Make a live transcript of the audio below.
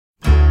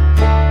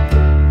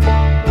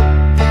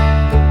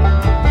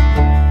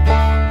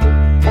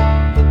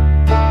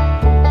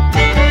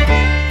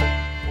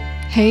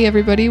Hey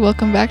everybody,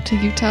 welcome back to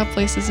Utah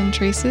Places and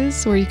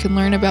Traces, where you can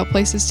learn about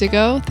places to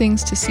go,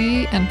 things to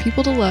see, and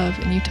people to love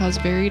in Utah's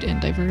varied and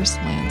diverse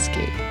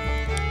landscape.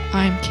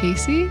 I'm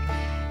Casey,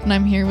 and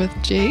I'm here with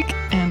Jake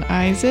and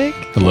Isaac.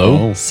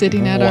 Hello.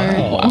 Sitting at our...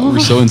 Wow. We're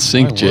so in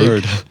sync,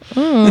 Jake.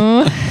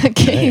 Oh,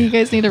 okay. You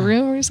guys need a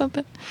room or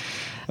something?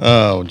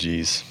 Oh,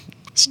 geez.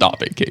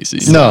 Stop it, Casey.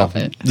 Stop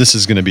it. This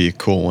is going to be a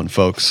cool one,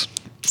 folks.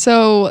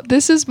 So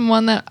this is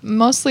one that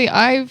mostly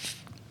I've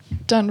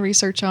done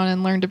research on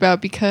and learned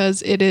about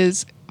because it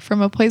is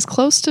from a place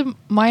close to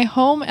my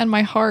home and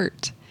my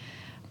heart.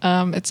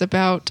 It's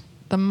about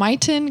the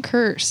Myton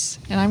Curse,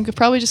 and I'm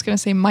probably just going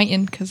to say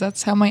Myton because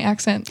that's how my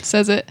accent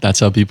says it. That's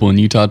how people in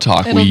Utah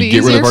talk. It'll be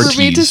get rid of our easier for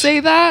me T's. to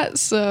say that.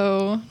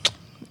 So,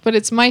 but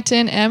it's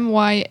Myton,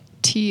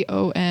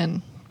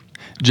 Myton.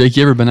 Jake,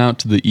 you ever been out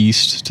to the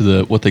east to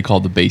the what they call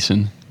the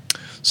basin?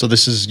 So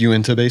this is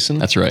Uinta Basin?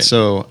 That's right.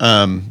 So,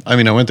 I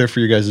went there for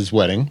your guys'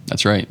 wedding.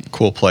 That's right.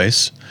 Cool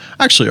place.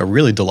 Actually, a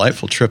really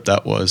delightful trip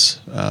that was.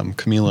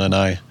 Camila and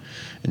I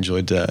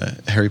enjoyed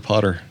Harry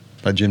Potter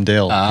by Jim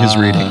Dale, his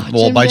reading.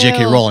 Well, Jim by J.K.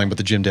 Dale. Rowling, but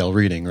the Jim Dale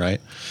reading,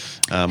 right?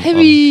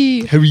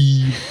 Harry.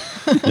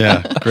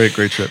 Yeah, great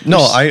trip. No,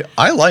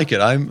 I like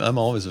it. I'm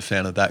always a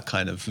fan of that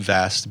kind of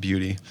vast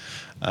beauty.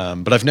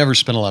 But I've never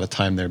spent a lot of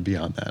time there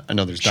beyond that. I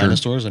know there's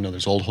dinosaurs. I know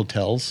there's old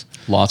hotels.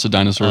 Lots of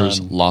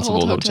dinosaurs, lots of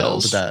old old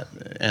hotels. hotels.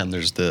 And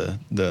there's the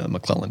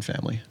McClellan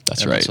family.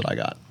 That's and right. That's what I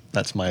got.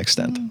 That's my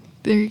extent.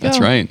 There you go. That's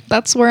right.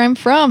 That's where I'm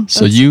from.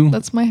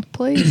 That's my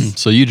place.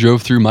 So you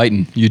drove through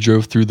Myton. You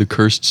drove through the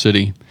cursed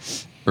city,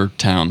 or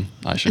town,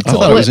 I should It's I a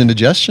call thought it. it was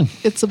indigestion.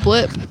 It's a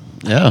blip.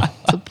 Yeah.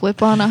 It's a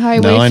blip on a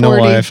highway. Now I know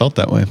 40. why I felt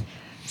that way.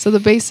 So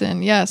the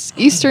basin, yes,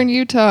 eastern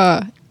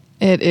Utah.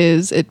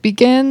 It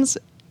begins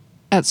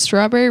at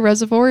Strawberry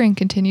Reservoir and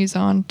continues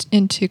on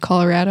into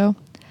Colorado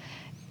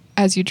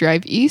as you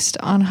drive east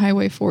on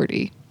Highway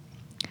 40.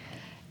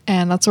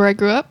 And that's where I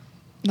grew up.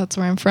 That's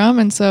where I'm from.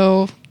 And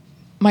so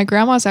my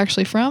grandma's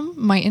actually from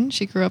Myton.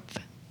 She grew up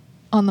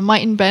on the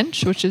Myton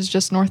Bench, which is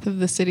just north of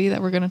the city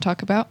that we're going to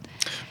talk about.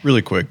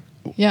 Really quick.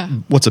 Yeah.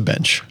 What's a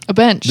bench? A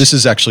bench. This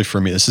is actually for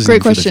me. This isn't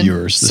Great for question. the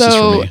viewers. This so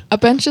is for me. a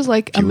bench is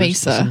like a Viewers,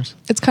 mesa. listeners?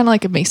 It's kind of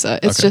like a mesa.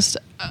 It's Okay. just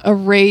a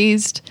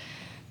raised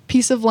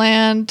piece of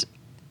land.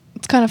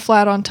 It's kind of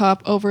flat on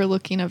top,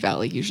 overlooking a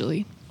valley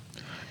usually.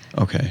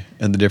 Okay.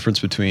 And the difference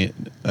between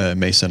a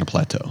mesa and a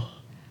plateau?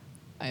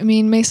 I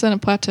mean, mesa and a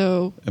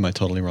plateau. Am I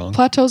totally wrong?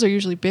 Plateaus are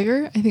usually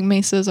bigger. I think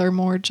mesas are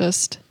more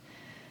just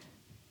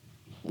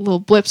little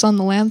blips on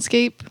the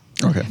landscape.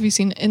 Okay. Have you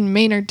seen in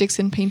Maynard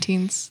Dixon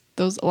paintings?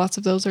 Lots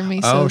of those are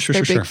mesas. Oh, sure,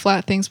 They're sure, big sure.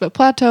 flat things, but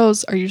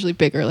plateaus are usually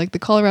bigger. Like the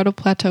Colorado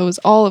Plateau is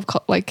all of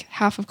like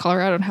half of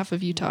Colorado and half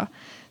of Utah.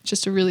 It's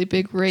just a really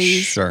big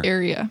raised Sure.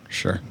 area.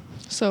 Sure.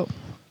 So,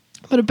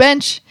 but a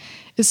bench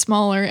is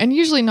smaller and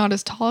usually not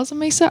as tall as a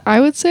mesa. I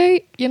would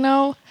say,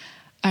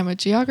 I'm a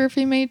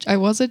geography major. I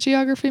was a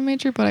geography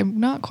major, but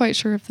I'm not quite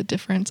sure of the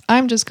difference.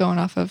 I'm just going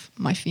off of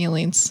my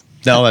feelings.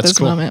 No, at that's this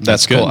cool. moment.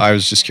 That's Good. cool. I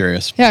was just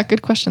curious. Yeah,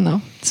 good question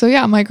though. So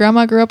yeah, my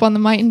grandma grew up on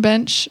the Myton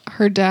Bench.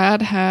 Her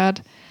dad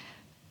had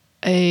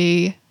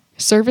a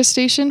service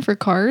station for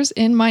cars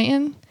in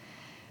Myton.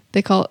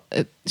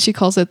 She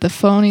calls it the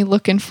phony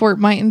looking Fort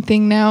Myton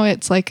thing now.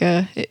 It's like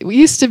it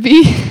used to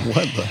be.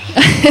 What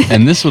the?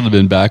 And this would have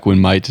been back when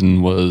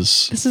Myton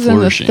was This is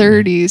flourishing. in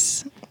the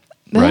 30s.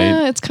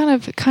 Right. It's kind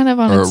of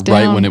on Or its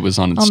down. right when it was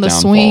on its the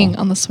downfall.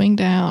 on the swing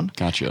down.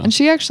 Gotcha. And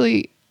she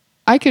actually,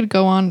 I could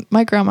go on.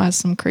 My grandma has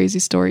some crazy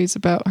stories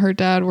about her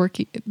dad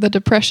working. The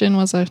Depression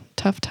was a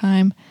tough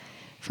time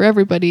for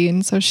everybody,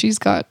 and so she's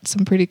got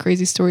some pretty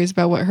crazy stories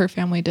about what her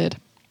family did.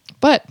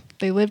 But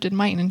they lived in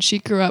Myton, and she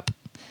grew up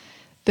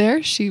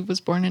there. She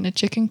was born in a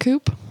chicken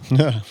coop,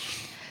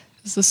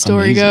 as the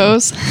story Amazing.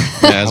 goes.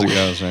 As it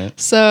goes, right?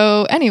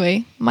 So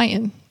anyway,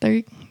 Myton.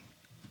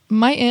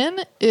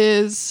 Myton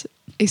is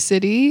a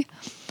city,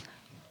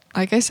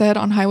 like I said,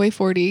 on Highway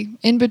 40,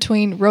 in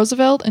between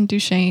Roosevelt and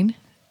Duchesne.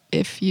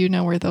 If you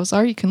know where those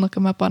are, you can look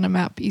them up on a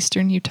map,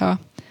 eastern Utah.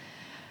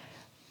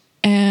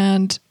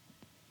 And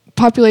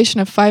population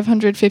of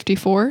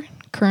 554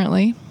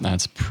 currently.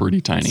 That's pretty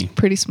tiny. It's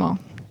pretty small.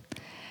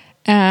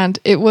 And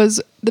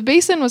the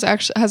basin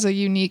has a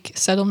unique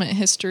settlement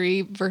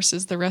history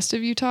versus the rest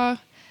of Utah. I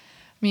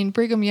mean,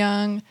 Brigham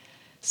Young,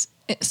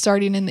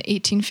 starting in the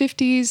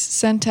 1850s,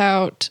 sent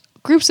out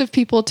groups of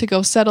people to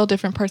go settle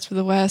different parts of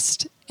the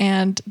West.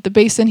 And the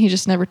basin he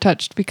just never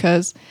touched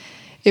because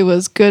it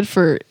was good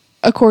for,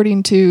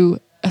 according to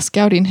a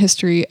scouting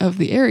history of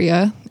the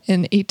area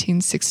in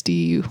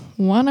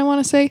 1861, I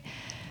want to say,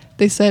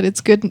 they said it's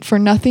good for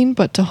nothing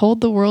but to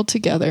hold the world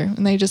together.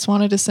 And they just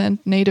wanted to send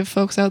native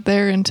folks out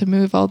there and to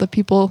move all the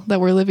people that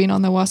were living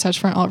on the Wasatch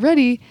Front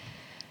already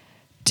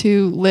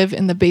to live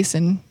in the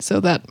basin so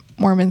that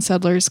Mormon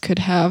settlers could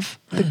have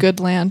the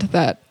good land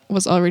that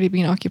was already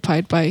being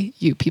occupied by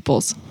Ute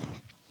peoples.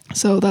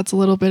 So that's a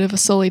little bit of a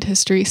sullied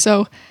history.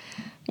 So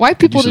white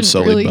people You said didn't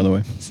sullied, really... by the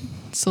way.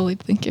 Sullied,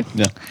 thank you.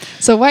 Yeah.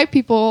 So white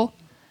people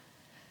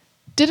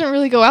didn't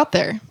really go out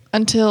there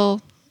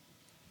until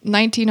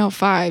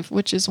 1905,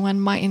 which is when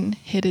Myton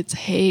hit its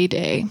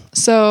heyday.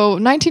 So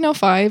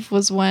 1905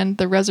 was when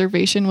the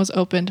reservation was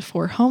opened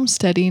for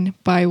homesteading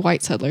by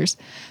white settlers.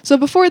 So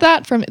before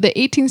that, from the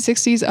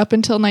 1860s up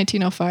until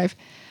 1905,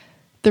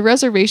 the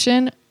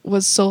reservation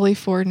was solely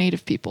for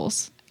Native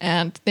peoples.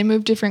 And they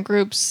moved different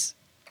groups.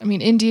 I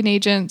mean, Indian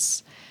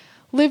agents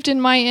lived in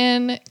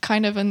Myton,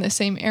 kind of in the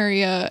same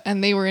area,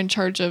 and they were in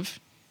charge of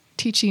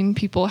teaching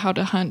people how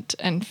to hunt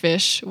and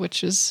fish,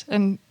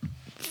 and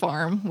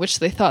farm, which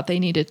they thought they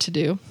needed to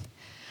do.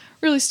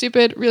 Really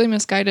stupid, really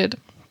misguided.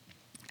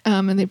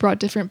 And they brought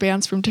different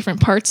bands from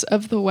different parts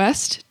of the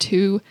West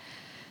to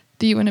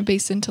the Uinta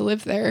Basin to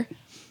live there.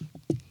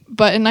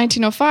 But in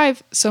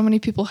 1905, so many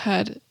people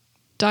had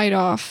died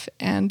off,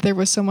 and there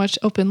was so much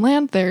open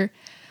land there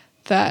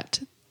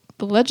that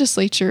the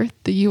legislature,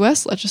 the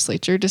U.S.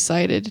 legislature,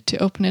 decided to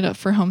open it up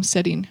for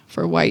homesteading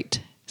for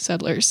white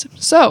settlers.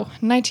 So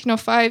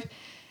 1905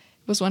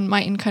 was when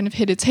Myton kind of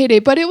hit its heyday,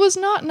 but it was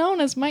not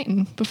known as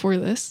Myton before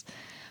this.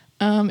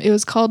 It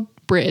was called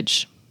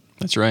Bridge.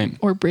 That's right.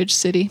 Or Bridge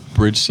City.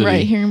 Bridge City.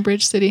 Right here in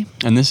Bridge City.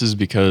 And this is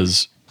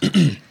because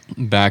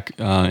back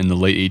in the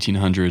late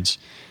 1800s,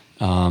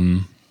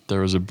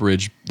 there was a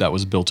bridge that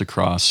was built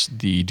across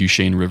the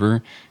Duchesne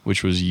River,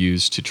 which was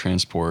used to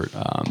transport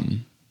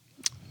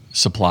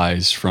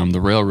supplies from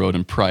the railroad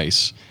and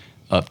Price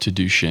up to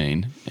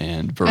Duchesne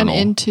and Vernal. And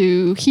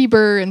into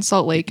Heber and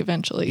Salt Lake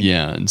eventually.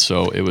 Yeah, and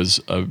so it was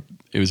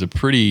a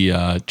pretty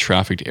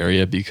trafficked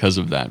area because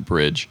of that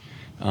bridge,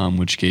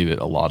 which gave it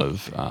a lot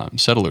of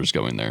settlers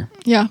going there.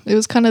 Yeah, it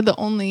was kind of the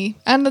only,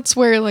 and that's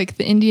where like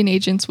the Indian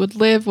agents would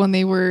live when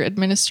they were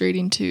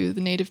administrating to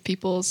the Native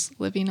peoples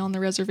living on the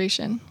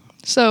reservation.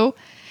 So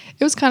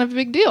it was kind of a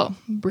big deal.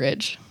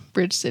 Bridge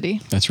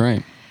City. That's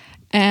right.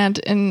 And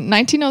in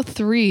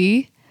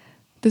 1903,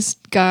 this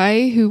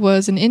guy who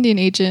was an Indian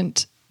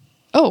agent,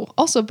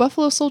 also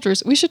Buffalo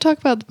Soldiers. We should talk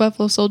about the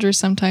Buffalo Soldiers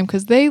sometime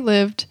because they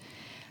lived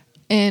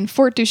in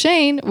Fort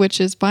Duchesne, which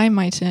is by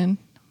Myton.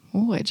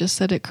 Oh, I just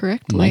said it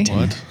correctly.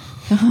 What?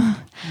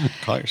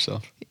 Call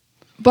yourself.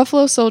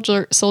 Buffalo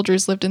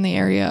soldiers lived in the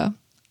area.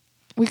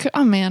 We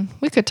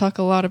could talk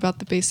a lot about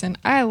the basin.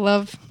 I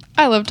love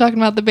talking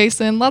about the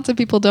basin. Lots of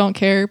people don't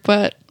care,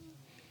 but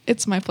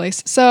it's my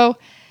place. So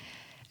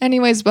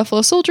anyways,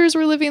 Buffalo Soldiers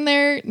were living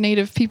there,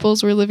 Native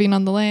peoples were living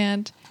on the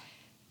land,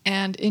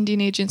 and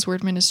Indian agents were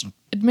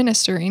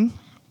administering.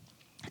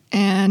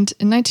 And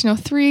in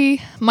 1903,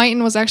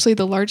 Myton was actually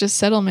the largest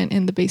settlement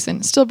in the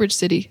basin, still Bridge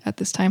City at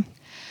this time.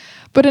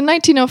 But in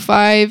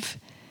 1905,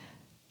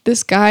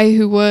 this guy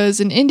who was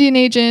an Indian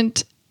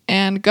agent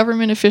and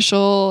government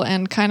official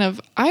and kind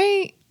of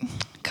a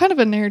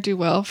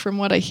ne'er-do-well from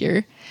what I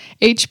hear,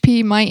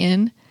 H.P.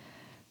 Myton,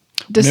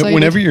 decided...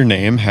 Whenever your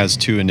name has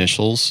two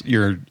initials,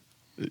 your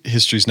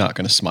history's not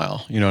going to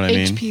smile. You know what I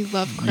mean? H.P.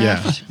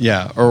 Lovecraft.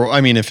 Yeah. Or,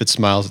 I mean, if it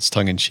smiles, it's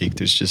tongue-in-cheek.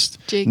 There's just...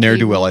 J.K.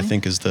 Ne'er-do-well, I Rowling.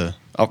 think, is the...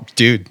 Oh,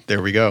 dude,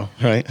 there we go,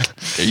 right?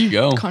 There you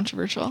go.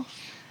 Controversial.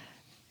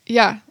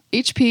 Yeah,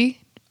 H.P.,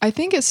 I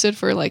think it stood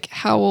for like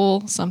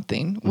Howell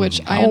something,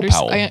 which I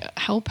understand.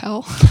 Howell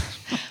Powell.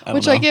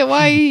 Which I get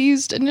why he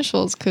used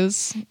initials,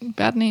 because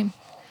bad name.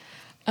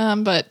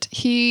 But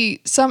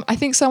I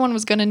think someone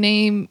was going to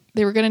name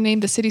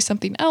the city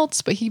something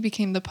else, but he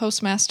became the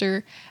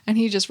postmaster and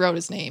he just wrote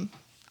his name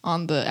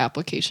on the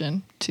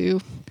application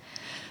to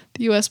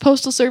the U.S.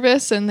 Postal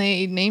Service and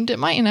they named it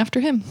Myton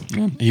after him.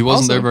 Yeah, he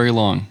wasn't there very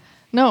long.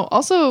 No,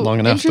 also Long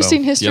enough,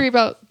 interesting though. history Yep.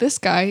 about this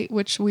guy,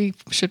 which we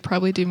should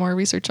probably do more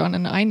research on,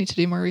 and I need to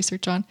do more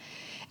research on.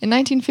 In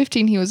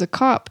 1915, he was a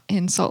cop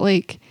in Salt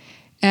Lake,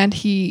 and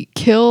he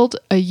killed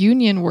a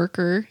union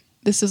worker.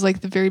 This is like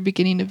the very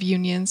beginning of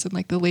unions and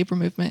like the labor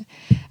movement,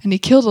 and he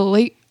killed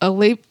a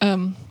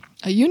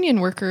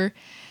union worker,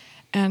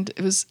 and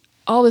it was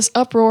all this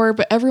uproar,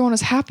 but everyone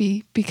was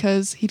happy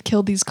because he'd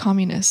killed these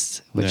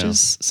communists, which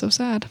is so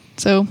sad.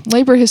 So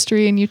labor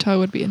history in Utah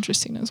would be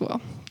interesting as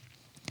well.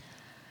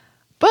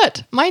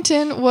 But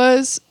Myton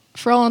was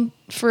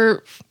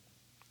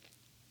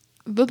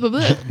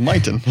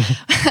Myton.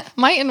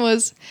 Myton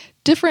was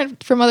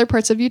different from other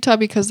parts of Utah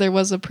because there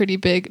was a pretty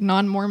big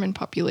non-Mormon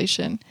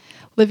population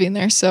living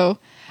there. So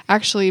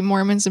actually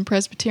Mormons and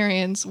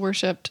Presbyterians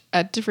worshipped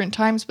at different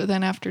times, but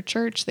then after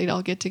church, they'd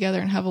all get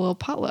together and have a little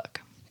potluck.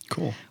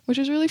 Cool. Which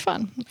is really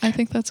fun. I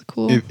think that's a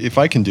cool... If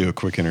I can do a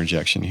quick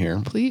interjection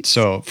here. Please.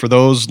 So for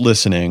those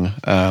listening,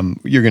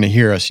 you're going to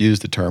hear us use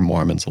the term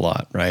Mormons a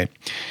lot, right?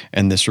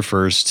 And this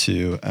refers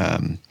to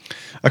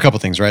a couple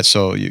things, right?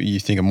 So you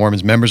think of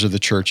Mormons, members of the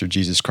Church of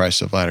Jesus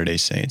Christ of Latter-day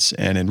Saints.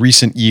 And in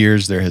recent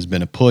years, there has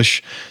been a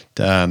push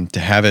to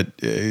have it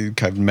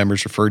kind of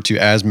members referred to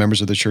as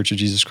members of the Church of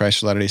Jesus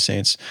Christ of Latter-day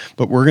Saints.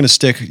 But we're going to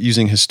stick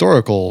using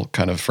historical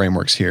kind of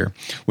frameworks here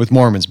with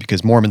Mormons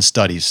because Mormon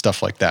studies,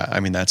 stuff like that. I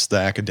mean, that's the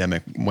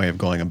academic way of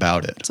going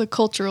about it. It's a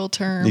cultural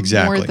term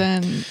Exactly. more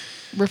than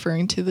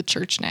referring to the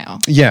church now.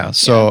 Yeah,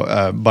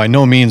 so by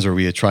no means are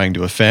we trying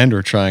to offend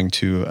or trying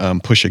to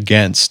push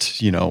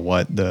against,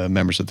 what the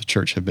members of the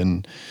church have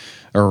been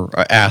or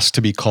asked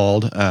to be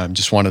called.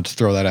 Just wanted to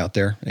throw that out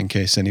there in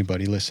case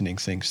anybody listening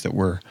thinks that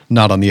we're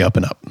not on the up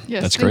and up.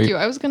 Yes, That's thank great. you.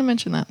 I was going to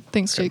mention that.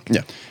 Thanks, Jake.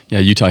 Yeah.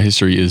 Utah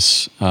history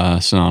is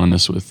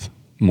synonymous with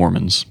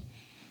Mormons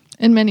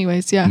In many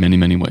ways, yeah. in many,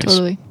 many ways.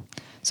 Totally.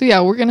 So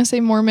yeah, we're going to say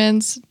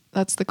Mormons.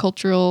 That's the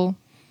cultural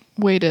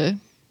way to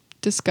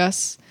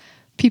discuss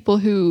people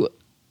who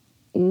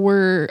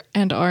were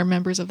and are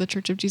members of the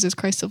Church of Jesus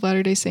Christ of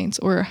Latter-day Saints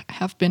or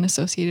have been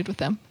associated with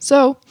them.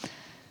 So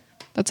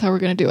that's how we're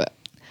going to do it.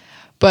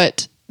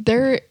 But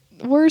there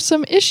were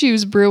some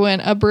issues brewing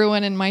in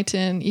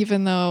Myton,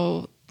 even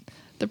though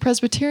the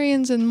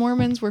Presbyterians and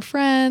Mormons were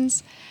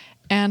friends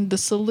and the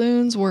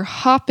saloons were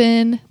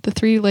hopping. The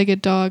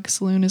Three-Legged Dog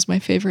Saloon is my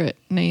favorite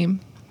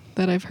name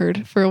that I've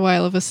heard for a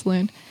while of a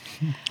saloon.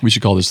 We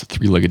should call this the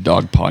Three-Legged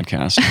Dog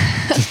Podcast.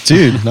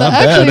 Dude, not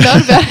Actually, bad.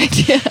 not a bad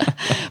idea.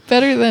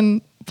 Better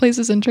than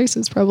Places and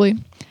Traces, probably.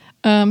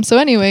 So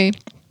anyway,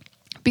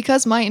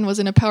 because Myton was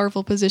in a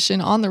powerful position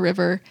on the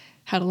river,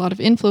 had a lot of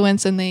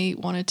influence, and they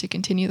wanted to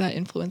continue that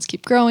influence,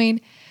 keep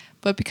growing.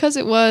 But because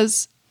it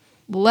was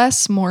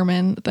less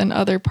Mormon than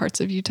other parts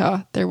of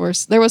Utah, there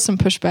was some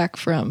pushback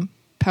from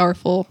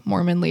powerful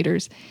Mormon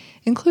leaders,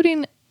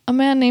 including a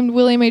man named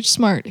William H.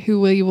 Smart, who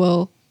we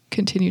will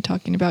continue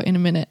talking about in a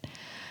minute.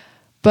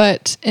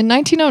 But in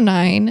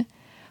 1909,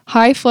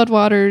 high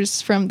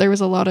floodwaters there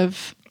was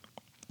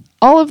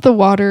all of the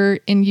water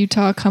in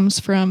Utah comes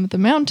from the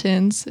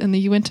mountains, and the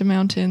Uinta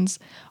Mountains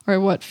are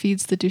what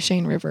feeds the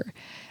Duchesne River.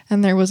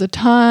 And there was a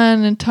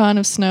ton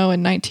of snow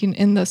in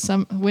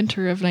the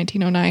winter of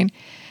 1909,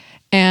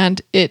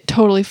 and it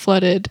totally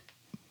flooded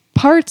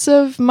parts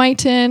of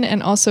Myton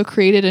and also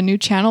created a new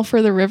channel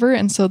for the river.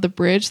 And so the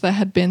bridge that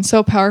had been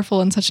so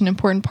powerful and such an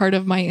important part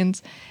of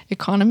Myton's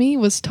economy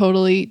was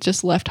totally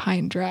just left high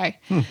and dry.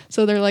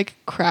 So they're like,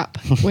 crap,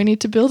 we need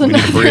to build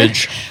another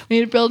bridge. We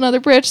need to build another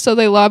bridge. So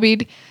they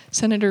lobbied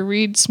Senator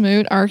Reed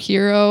Smoot, our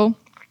hero,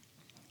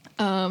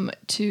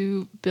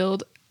 to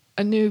build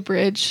a new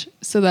bridge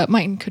so that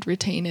Myton could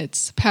retain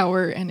its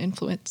power and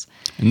influence.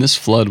 And this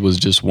flood was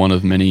just one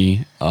of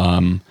many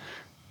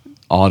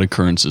odd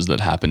occurrences that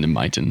happened in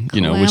Myton,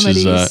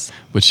 Calamities.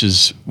 which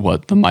is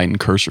what the Myton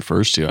Curse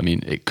refers to. I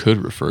mean, it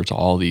could refer to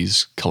all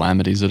these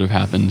calamities that have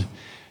happened.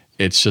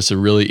 It's just a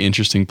really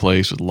interesting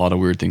place with a lot of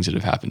weird things that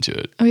have happened to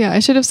it. Oh yeah, I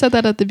should have said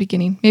that at the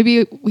beginning.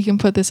 Maybe we can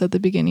put this at the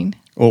beginning.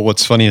 Well,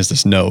 what's funny is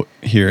this note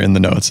here in the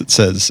notes. It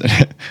says,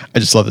 I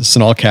just love this. It's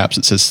in all caps.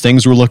 It says,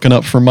 things we're looking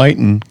up for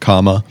Myton,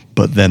 comma,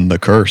 but then the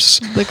curse.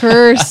 The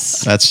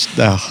curse.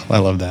 I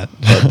love that.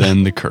 But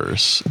then the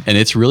curse. And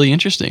it's really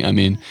interesting. I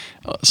mean,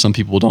 some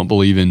people don't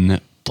believe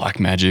in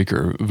black magic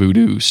or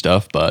voodoo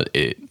stuff, but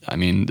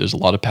there's a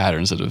lot of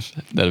patterns that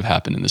have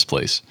happened in this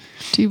place.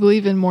 Do you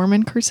believe in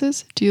Mormon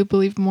curses? Do you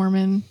believe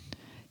Mormon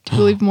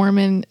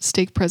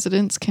stake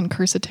presidents can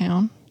curse a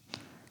town?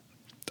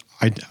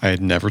 I had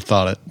never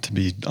thought it, to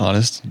be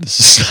honest.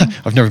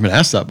 I've never been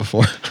asked that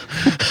before.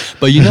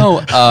 But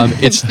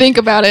it's Think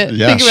about it.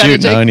 Yeah, Think about shoot,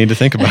 it, Jake. now I need to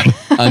think about it.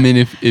 I mean,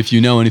 if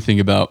you know anything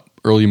about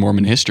early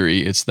Mormon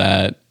history, it's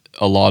that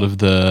a lot of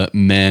the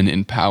men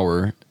in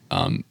power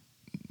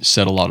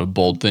said a lot of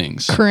bold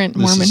things. Current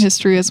Mormon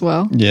history as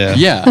well. Yeah.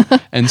 Yeah.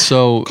 And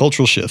so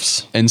Cultural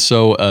shifts. And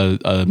so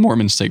a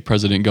Mormon stake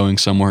president going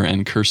somewhere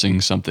and cursing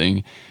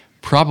something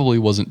probably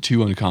wasn't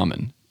too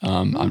uncommon.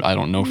 I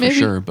don't know for Maybe.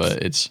 sure,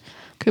 but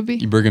Could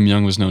be. Brigham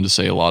Young was known to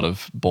say a lot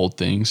of bold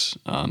things.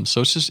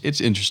 So it's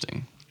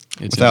interesting.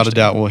 Without a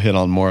doubt, we'll hit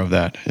on more of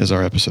that as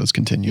our episodes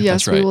continue.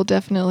 Yes, That's right. we will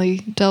definitely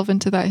delve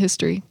into that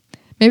history.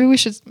 Maybe we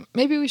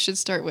should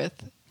start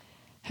with,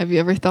 have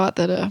you ever thought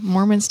that a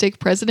Mormon stake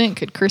president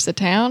could curse a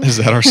town? Is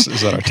that our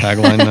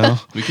tagline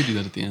now? We could do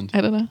that at the end.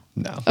 I don't know.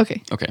 No.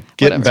 Okay. Okay.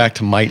 Getting Whatever. back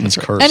to Myton's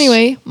curse.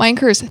 Anyway, Myton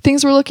Curse.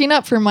 Things we're looking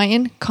up for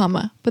Myton,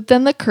 comma, but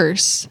then the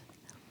curse.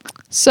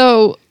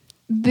 So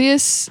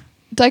this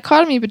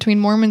dichotomy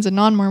between Mormons and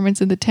non-Mormons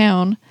in the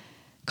town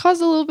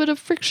caused a little bit of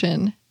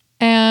friction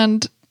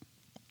and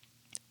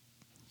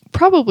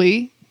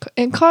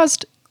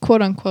caused,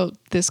 quote unquote,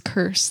 this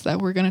curse that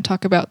we're going to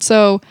talk about.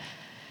 So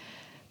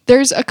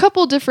there's a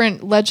couple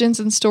different legends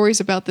and stories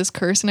about this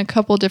curse and a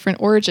couple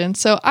different origins.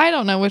 So I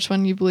don't know which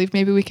one you believe.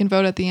 Maybe we can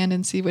vote at the end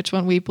and see which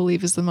one we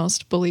believe is the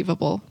most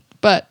believable.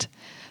 But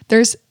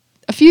there's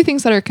a few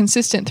things that are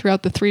consistent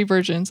throughout the three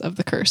versions of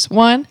the curse.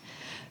 One,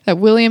 that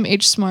William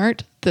H.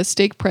 Smart, the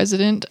stake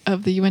president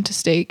of the Uinta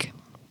stake,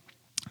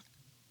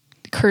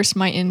 cursed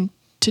Myton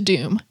to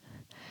doom.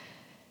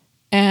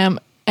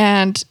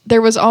 And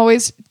there was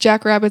always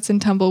jackrabbits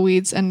and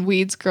tumbleweeds and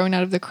weeds growing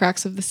out of the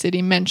cracks of the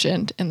city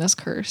mentioned in this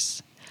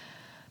curse.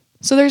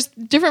 So there's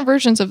different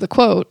versions of the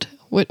quote.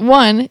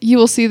 One, you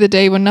will see the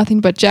day when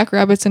nothing but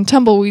jackrabbits and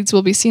tumbleweeds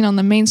will be seen on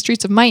the main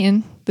streets of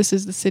Myton. This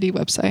is the city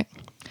website.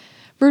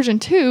 Version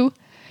 2,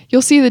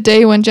 you'll see the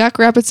day when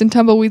jackrabbits and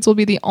tumbleweeds will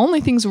be the only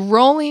things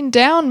rolling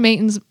down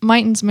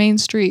Myton's main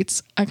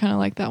streets. I kind of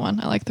like that one.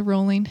 I like the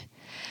rolling.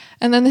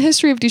 And then the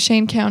history of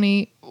Duchesne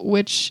County,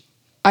 which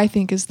I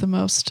think is the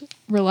most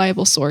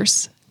reliable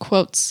source,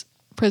 quotes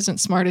President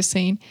Smart as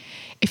saying,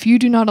 if you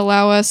do not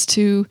allow us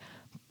to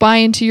buy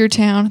into your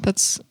town,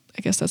 that's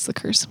I guess that's the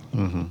curse.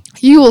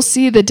 You will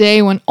see the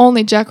day when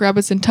only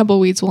jackrabbits and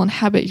tumbleweeds will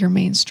inhabit your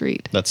main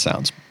street. That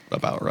sounds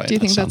about right. Do you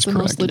think that's the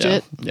most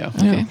legit? Yeah.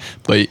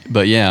 Okay.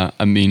 But yeah,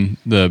 I mean,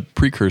 the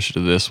precursor to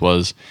this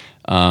was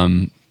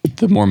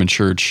the Mormon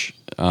Church,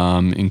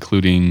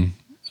 including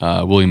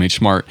William H.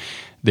 Smart.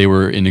 They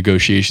were in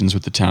negotiations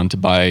with the town to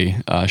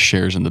buy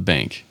shares in the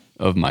Bank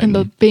of Myton. In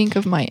the Bank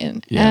of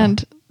Myton. Yeah.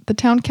 And the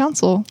town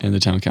council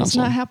was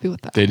not happy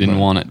with that. They didn't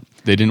want it.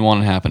 They didn't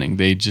want it happening.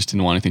 They just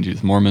didn't want anything to do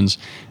with Mormons,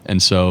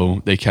 and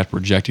so they kept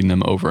rejecting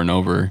them over and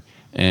over.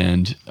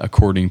 And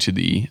according to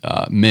the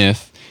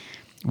myth,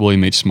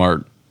 William H.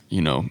 Smart,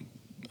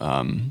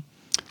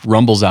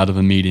 rumbles out of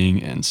a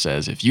meeting and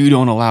says, "If you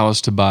don't allow us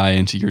to buy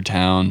into your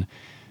town,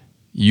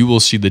 you will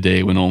see the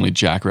day when only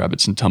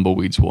jackrabbits and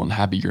tumbleweeds will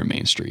inhabit your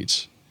main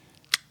streets."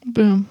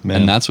 Boom.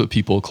 Man. And that's what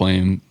people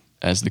claim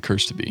as the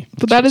curse to be.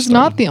 But that is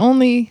not the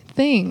only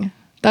thing.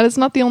 That is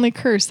not the only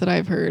curse that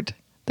I've heard.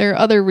 There are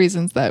other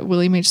reasons that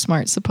William H.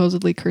 Smart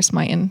supposedly cursed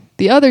Myton.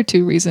 The other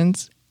two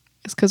reasons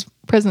is because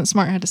President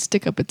Smart had to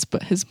stick up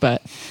his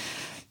butt.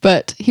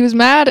 But he was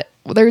mad.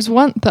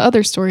 The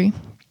other story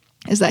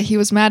is that he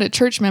was mad at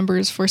church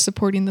members for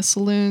supporting the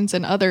saloons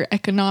and other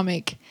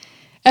economically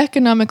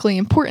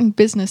important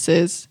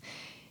businesses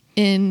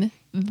in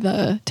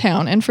the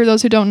town. And for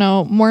those who don't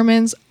know,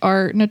 Mormons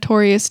are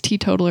notorious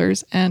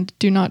teetotalers and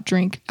do not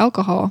drink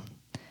alcohol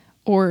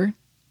or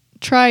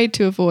try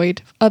to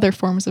avoid other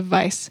forms of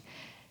vice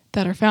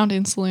that are found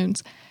in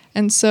saloons.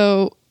 And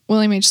so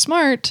William H.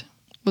 Smart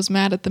was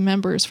mad at the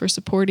members for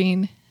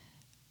supporting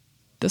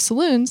the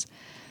saloons.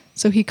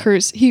 So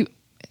the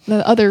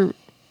other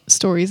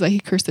stories that he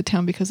cursed the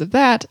town because of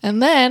that.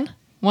 And then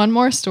one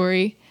more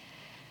story,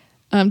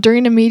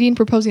 during a meeting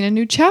proposing a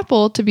new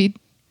chapel to be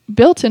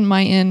built in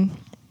Myton,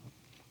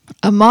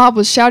 a mob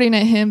was shouting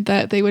at him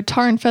that they would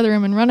tar and feather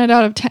him and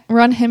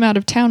run him out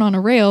of town on a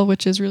rail,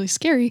 which is really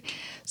scary.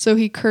 So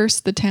he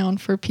cursed the town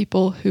for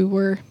people who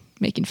were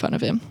making fun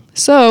of him.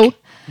 So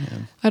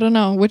I don't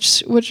know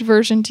which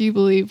version do you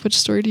believe? Which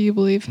story do you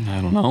believe? I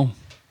don't know.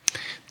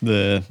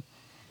 The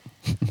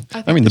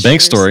I bank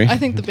story. I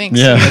think the bank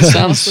Yeah. story It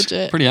sounds sounds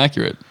legit. pretty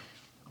accurate,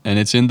 and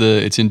it's in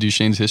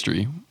Duchesne's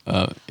history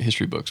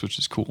books, which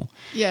is cool.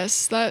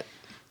 Yes, that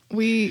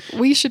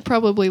we should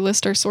probably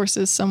list our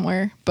sources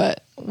somewhere,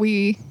 but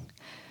a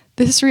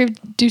history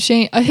of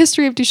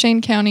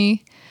Duchesne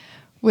County,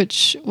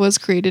 which was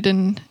created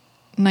in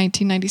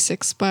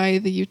 1996 by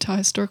the Utah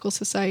Historical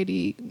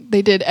Society.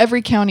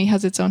 Every county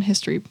has its own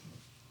history,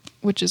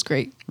 which is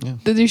great. Yeah.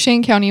 The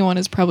Duchesne County one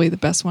is probably the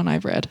best one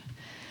I've read.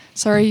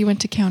 Sorry, you went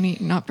to county,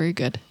 not very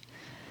good.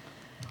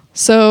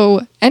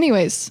 So,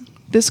 anyways,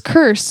 this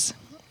curse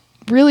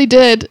really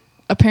did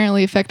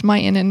apparently affect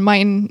Myton, and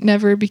Myton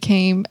never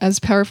became as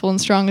powerful and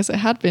strong as it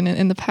had been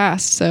in the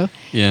past. So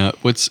yeah,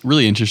 what's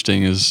really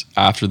interesting is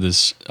after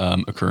this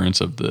occurrence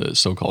of the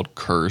so-called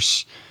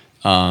curse,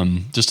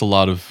 just a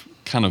lot of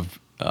kind of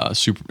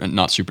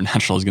not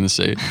supernatural, I was going to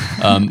say,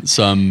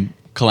 some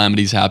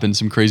calamities happened,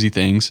 some crazy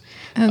things.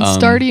 And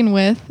starting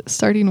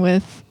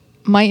with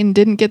Myton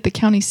didn't get the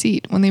county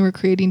seat when they were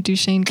creating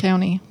Duchesne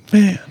County.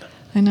 Man.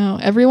 I know.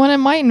 Everyone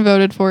in Myton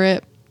voted for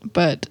it,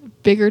 but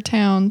bigger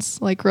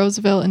towns like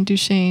Roosevelt and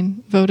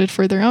Duchesne voted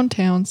for their own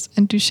towns,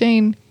 and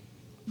Duchesne,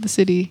 the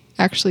city,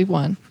 actually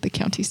won the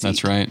county seat.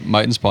 That's right.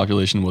 Myton's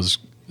population was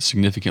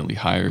significantly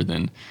higher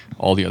than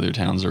all the other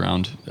towns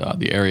around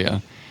the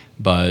area,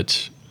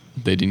 but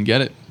they didn't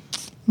get it.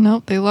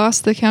 Nope, they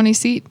lost the county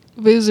seat.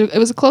 It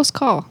was a close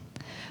call.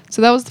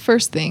 So that was the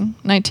first thing.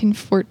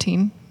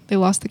 1914, they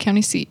lost the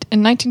county seat.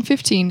 In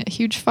 1915, a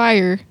huge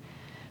fire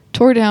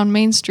tore down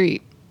Main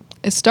Street.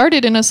 It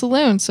started in a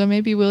saloon, so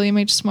maybe William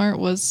H. Smart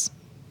was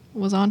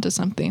onto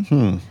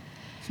something.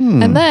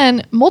 And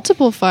then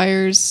multiple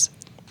fires.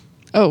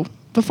 Oh,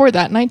 before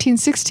that,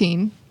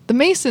 1916, the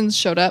Masons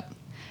showed up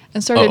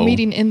and started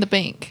meeting in the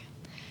bank.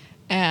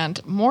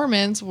 And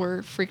Mormons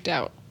were freaked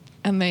out,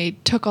 and they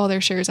took all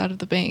their shares out of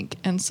the bank.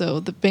 And so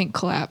the bank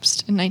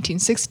collapsed in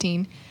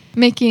 1916,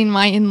 making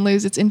Myton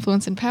lose its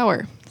influence and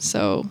power.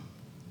 So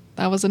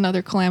that was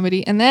another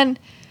calamity. And then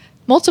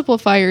multiple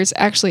fires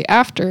actually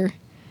after,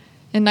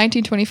 in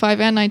 1925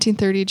 and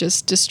 1930,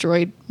 just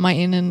destroyed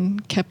Myton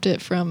and kept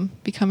it from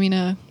becoming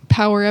a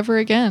power ever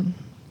again.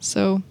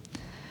 So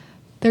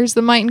there's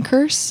the Myton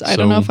Curse. I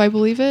don't know if I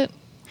believe it,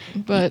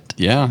 but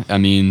yeah, I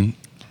mean,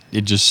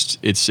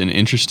 it's an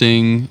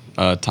interesting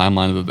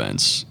timeline of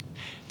events.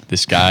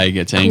 This guy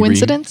gets angry,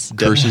 coincidence?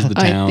 curses the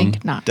town. I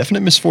think not.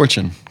 Definite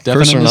misfortune.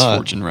 Definite Curse or not.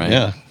 misfortune, right?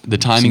 Yeah. The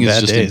timing Some is bad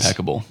just days.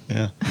 impeccable.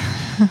 Yeah.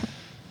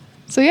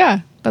 So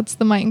yeah, that's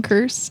the Myton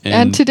Curse. And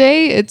And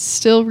today it's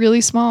still really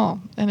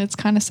small, and it's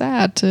kind of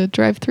sad to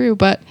drive through.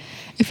 But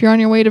if you're on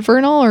your way to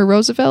Vernal or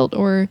Roosevelt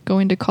or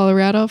going to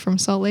Colorado from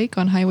Salt Lake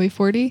on Highway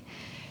 40,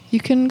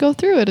 you can go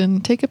through it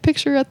and take a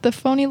picture at the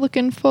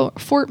phony-looking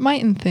Fort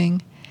Myton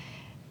thing.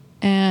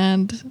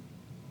 And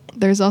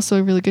there's also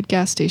a really good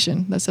gas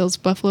station that sells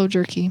buffalo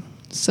jerky.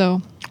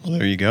 So Well,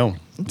 there you go.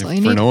 That's If all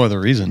you for need. no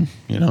other reason,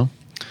 you know.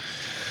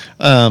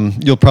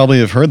 You'll probably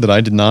have heard that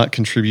I did not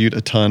contribute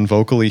a ton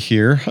vocally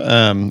here,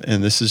 and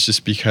this is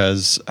just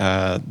because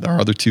our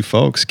other two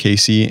folks,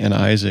 Casey and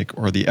Isaac,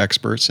 are the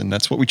experts, and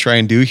that's what we try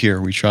and do here.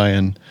 We try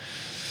and,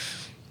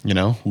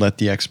 let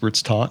the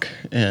experts talk,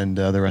 and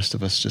the rest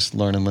of us just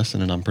learn and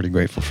listen, and I'm pretty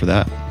grateful for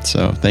that.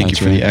 So thank you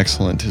for the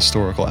excellent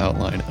historical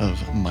outline of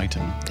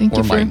Myton. Thank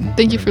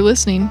you for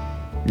listening.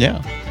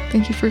 Yeah.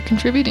 Thank you for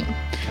contributing.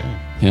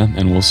 Yeah,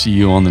 and we'll see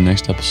you on the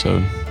next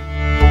episode.